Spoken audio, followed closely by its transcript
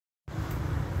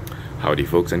Howdy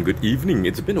folks and good evening.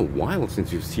 It's been a while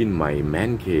since you've seen my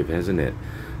man cave, hasn't it?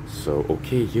 So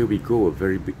okay, here we go,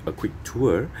 a quick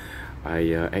tour.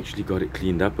 I actually got it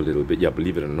cleaned up a little bit. Yeah,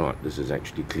 believe it or not, this is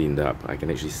actually cleaned up. I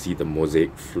can actually see the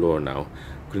mosaic floor now.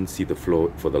 Couldn't see the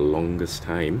floor for the longest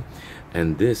time.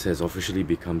 And this has officially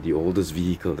become the oldest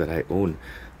vehicle that I own.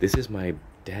 This is my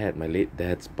late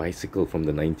dad's bicycle from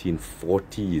the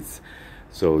 1940s.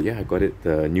 So yeah, I got it,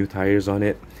 new tires on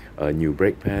it, new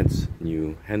brake pads,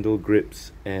 new handle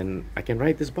grips, and I can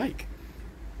ride this bike.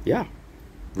 Yeah,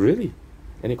 really.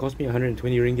 And it cost me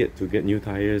 120 ringgit to get new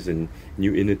tires and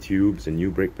new inner tubes and new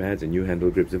brake pads and new handle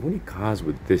grips. There are only cars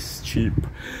with this cheap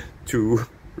to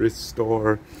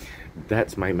restore.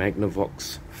 That's my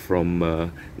Magnavox from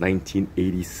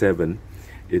 1987.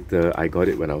 I got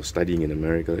it when I was studying in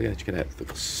America. Yeah, check it out,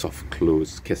 the soft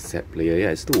close cassette player. Yeah,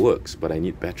 it still works, but I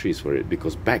need batteries for it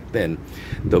because back then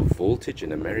the voltage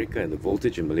in America and the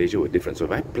voltage in Malaysia were different. So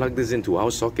if I plug this into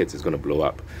our sockets, it's going to blow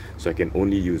up. So I can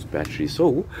only use batteries.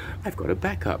 So I've got a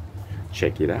backup.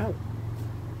 Check it out.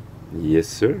 Yes,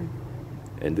 sir.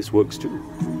 And this works too.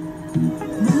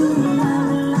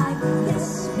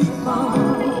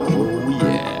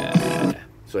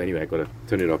 So anyway, I gotta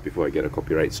turn it off before I get a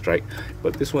copyright strike.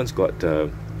 But this one has got a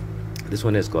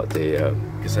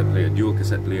cassette player, dual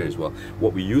cassette player as well.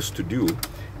 What we used to do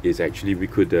is actually we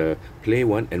could play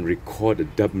one and record a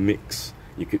dub mix.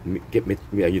 You could get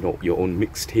your own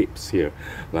mixtapes here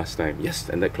last time. Yes,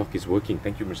 and that clock is working.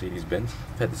 Thank you, Mercedes-Benz.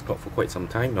 I've had this clock for quite some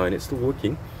time now, and it's still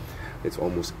working. It's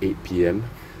almost 8 p.m.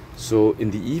 So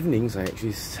in the evenings, I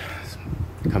actually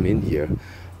come in here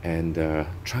and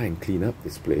try and clean up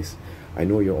this place. I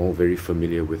know you're all very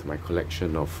familiar with my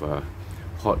collection of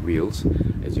Hot Wheels.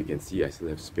 As you can see, I still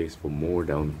have space for more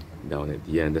down at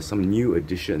the end. There's some new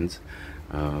additions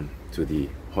to the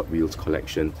Hot Wheels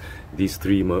collection. These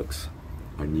three Mercs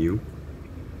are new.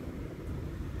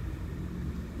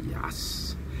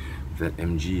 Yes, that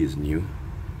MG is new.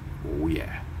 Oh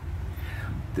yeah.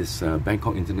 This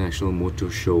Bangkok International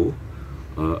Motor Show,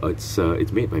 it's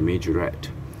made by Majorette,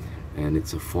 and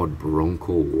it's a Ford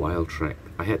Bronco Wild Track.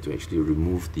 I had to actually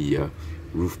remove the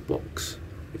roof box,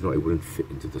 if not it wouldn't fit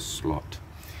into the slot.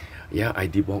 Yeah, I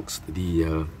deboxed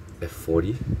the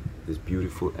F40, this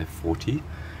beautiful F40,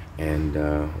 and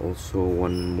also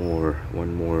one more.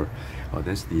 Oh,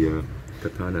 that's the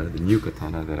Katana, the new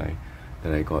Katana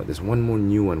that I got. There's one more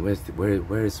new one. Where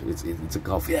is it's a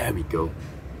Golf? There we go.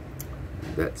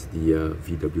 That's the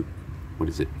VW. What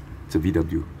is it? It's a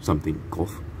VW something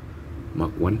Golf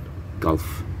Mark 1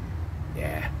 Golf.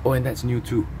 Yeah. Oh, and that's new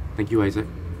too. Thank you, Isaac.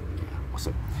 Yeah,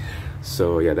 awesome.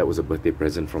 So yeah, that was a birthday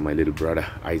present from my little brother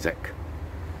Isaac.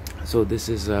 So this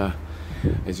is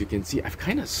as you can see, I've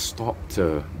kind of stopped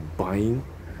buying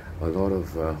a lot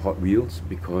of Hot Wheels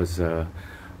because I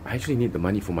actually need the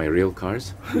money for my rail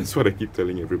cars. That's what I keep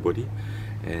telling everybody.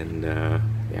 And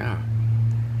yeah,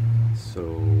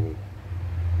 so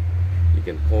you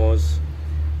can pause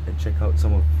and check out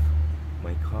some of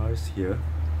my cars here.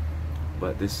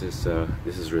 But this is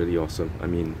really awesome. I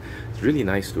mean, it's really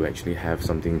nice to actually have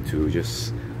something to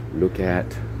just look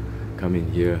at, come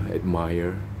in here,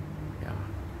 admire. Yeah,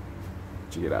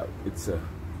 check it out. It's a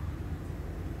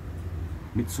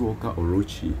Mitsuoka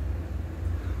Orochi,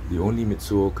 the only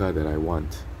Mitsuoka that I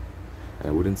want. And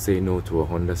I wouldn't say no to a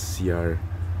Honda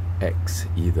CR-X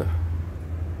either.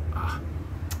 Ah,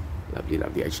 lovely,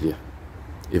 lovely. Actually,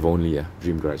 if only,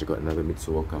 Dream Garage. I got another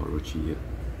Mitsuoka Orochi here.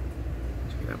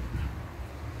 Check it out.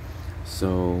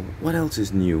 So what else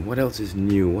is new? What else is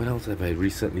new? What else have I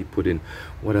recently put in?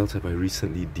 What else have I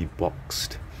recently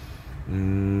deboxed?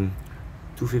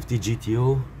 250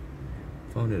 GTO,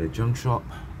 found at a junk shop.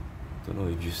 Don't know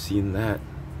if you've seen that,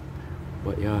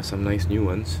 but yeah, some nice new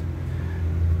ones.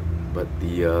 But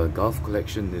the Golf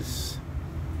collection is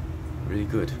really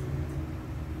good,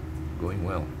 going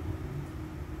well.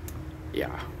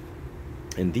 Yeah.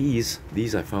 And these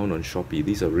I found on Shopee.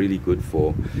 These are really good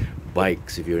for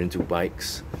bikes. If you're into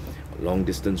bikes, long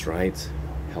distance rides,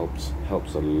 helps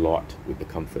a lot with the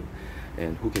comfort.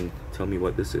 And who can tell me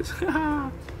what this is?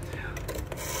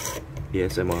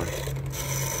 ASMR.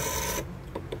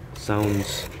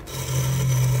 Sounds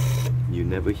you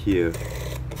never hear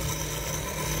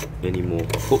anymore.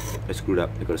 Oh, I screwed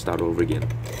up. I gotta start over again.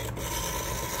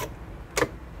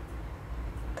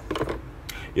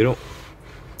 You know,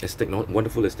 as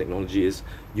wonderful as technology is,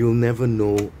 you'll never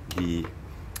know the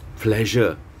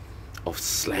pleasure of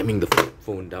slamming the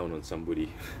phone down on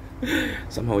somebody.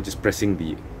 Somehow just pressing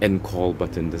the end call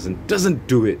button doesn't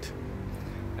do it.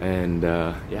 And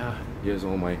yeah, here's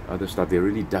all my other stuff. They're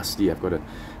really dusty. I've got to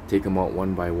take them out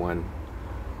one by one.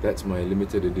 That's my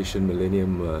limited edition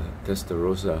Millennium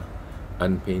Testarossa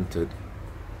unpainted,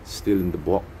 still in the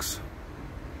box,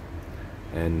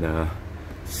 and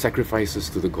sacrifices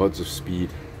to the gods of speed.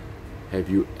 Have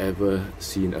you ever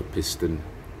seen a piston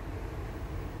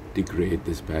degrade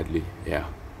this badly? Yeah,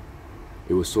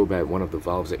 it was so bad. One of the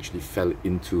valves actually fell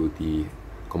into the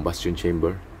combustion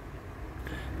chamber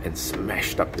and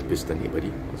smashed up the piston. Hey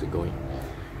buddy, how's it going?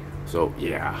 So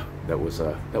yeah, that was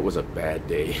a bad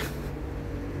day.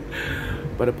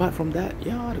 But apart from that,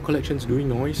 yeah, the collection's doing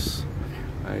nice.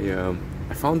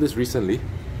 I found this recently.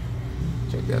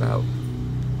 Check that out.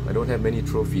 I don't have many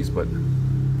trophies, but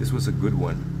this was a good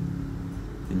one.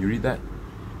 Can you read that?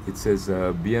 It says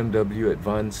BMW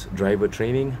Advanced Driver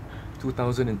Training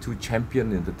 2002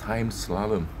 Champion in the Time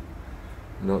Slalom.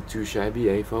 Not too shabby,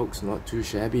 eh folks? Not too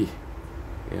shabby.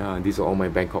 Yeah, and these are all my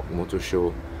Bangkok Motor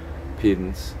Show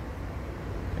pins.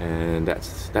 And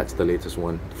that's the latest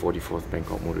one, 44th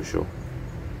Bangkok Motor Show.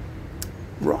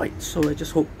 Right, so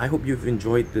I hope you've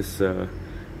enjoyed this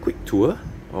quick tour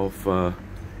of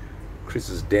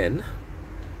Chris's den.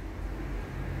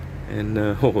 And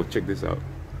oh, check this out.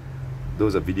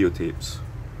 Those are videotapes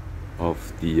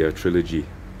of the trilogy,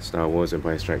 Star Wars,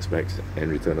 Empire Strikes Back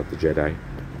and Return of the Jedi.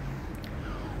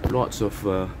 Lots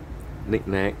of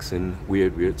knickknacks and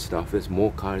weird stuff. There's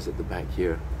more cars at the back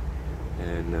here.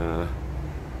 And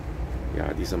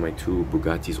yeah, these are my two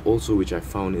Bugattis also, which I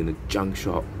found in a junk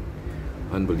shop.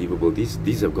 Unbelievable.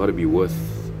 These have got to be worth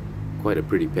quite a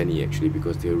pretty penny actually,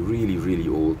 because they're really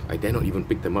old. I dare not even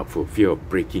pick them up for fear of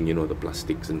breaking, you know, the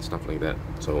plastics and stuff like that.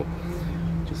 So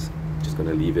just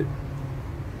gonna leave it.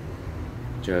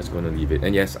 Just gonna leave it.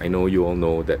 And yes, I know you all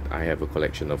know that I have a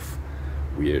collection of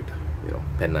weird, you know,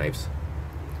 pen knives,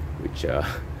 which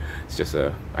it's just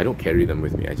I don't carry them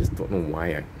with me. I just don't know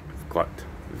why I've got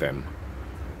them.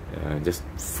 Just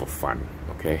for fun,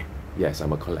 okay? Yes,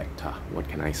 I'm a collector. What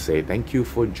can I say? Thank you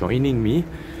for joining me.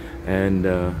 And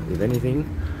if anything,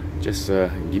 just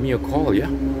give me a call, yeah?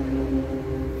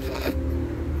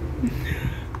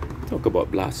 Talk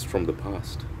about blasts from the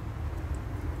past.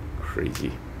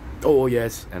 Crazy. Oh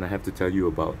yes, and I have to tell you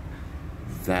about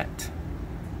that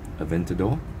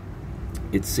Aventador.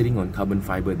 It's sitting on carbon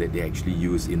fiber that they actually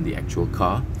use in the actual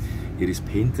car. It is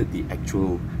painted the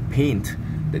actual paint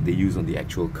that they use on the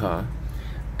actual car,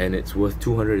 and it's worth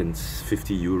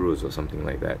 250 euros or something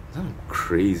like that. Some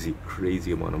crazy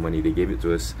amount of money. They gave it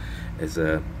to us as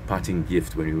a parting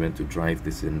gift when we went to drive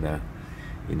this in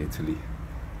Italy.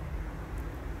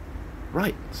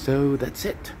 Right, so that's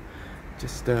it.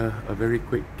 Just a very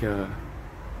quick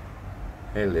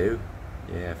hello.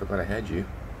 Yeah, I forgot I had you.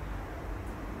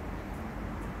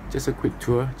 Just a quick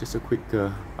tour, just a quick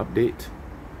update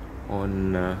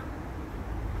on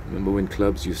remember when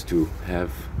clubs used to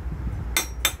have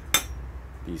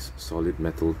these solid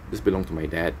metal. This belonged to my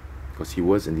dad because he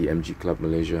was in the MG Club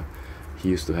Malaysia. He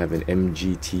used to have an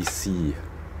MGTC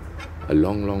a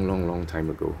long time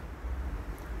ago.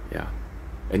 Yeah,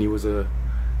 and he was a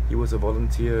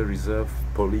volunteer reserve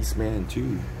policeman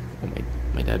too. Oh,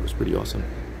 my dad was pretty awesome.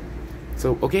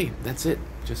 So okay, that's it.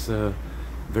 Just a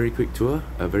very quick tour,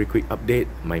 a very quick update.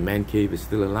 My man cave is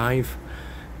still alive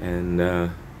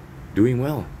and doing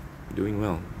well.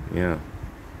 Yeah,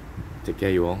 take care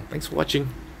you all. Thanks for watching,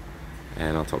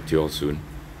 and I'll talk to you all soon.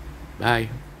 Bye.